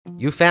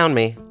You found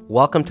me.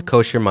 Welcome to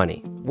Kosher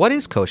Money. What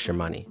is kosher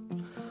money?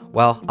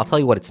 Well, I'll tell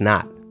you what it's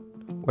not.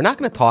 We're not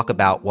going to talk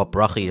about what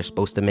bracha you're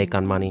supposed to make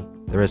on money.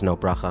 There is no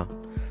bracha.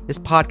 This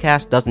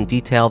podcast doesn't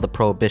detail the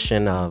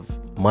prohibition of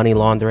money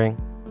laundering.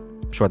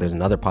 I'm sure there's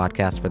another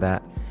podcast for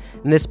that.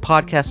 And this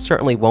podcast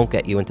certainly won't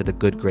get you into the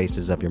good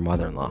graces of your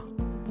mother-in-law.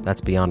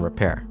 That's beyond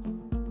repair.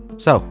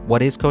 So,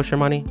 what is kosher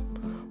money?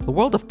 The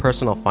world of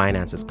personal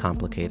finance is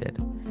complicated.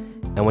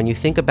 And when you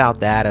think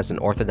about that as an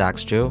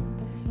Orthodox Jew,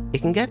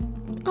 it can get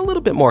a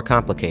little bit more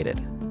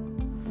complicated.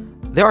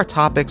 There are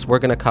topics we're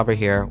going to cover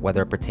here,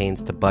 whether it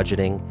pertains to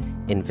budgeting,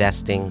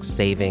 investing,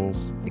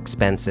 savings,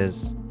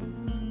 expenses,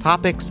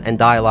 topics and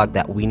dialogue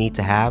that we need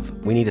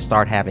to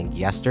start having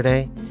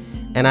yesterday.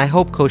 And I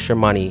hope Kosher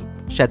Money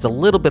sheds a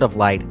little bit of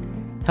light,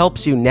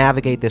 helps you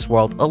navigate this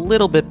world a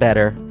little bit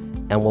better,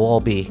 and we'll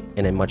all be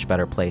in a much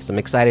better place. I'm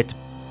excited to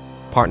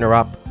partner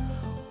up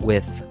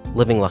with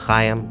Living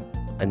L'Chaim,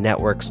 a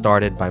network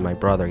started by my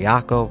brother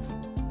Yaakov,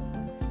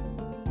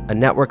 a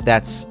network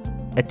that's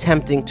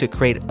attempting to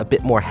create a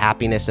bit more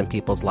happiness in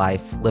people's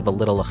life, live a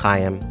little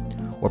L'Chaim.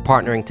 We're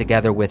partnering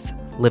together with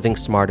Living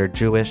Smarter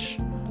Jewish,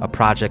 a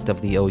project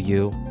of the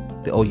OU.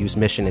 The OU's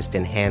mission is to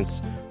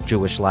enhance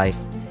Jewish life.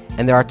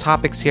 And there are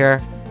topics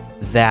here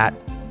that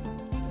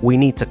we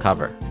need to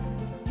cover.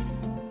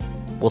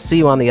 We'll see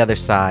you on the other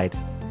side.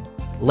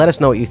 Let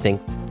us know what you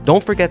think.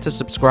 Don't forget to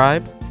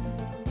subscribe,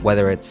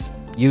 whether it's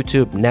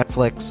YouTube,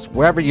 Netflix,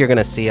 wherever you're going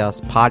to see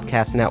us,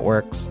 podcast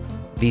networks,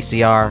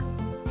 VCR.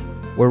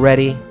 We're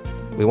ready.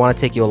 We want to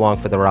take you along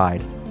for the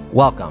ride.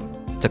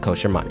 Welcome to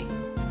Kosher Money.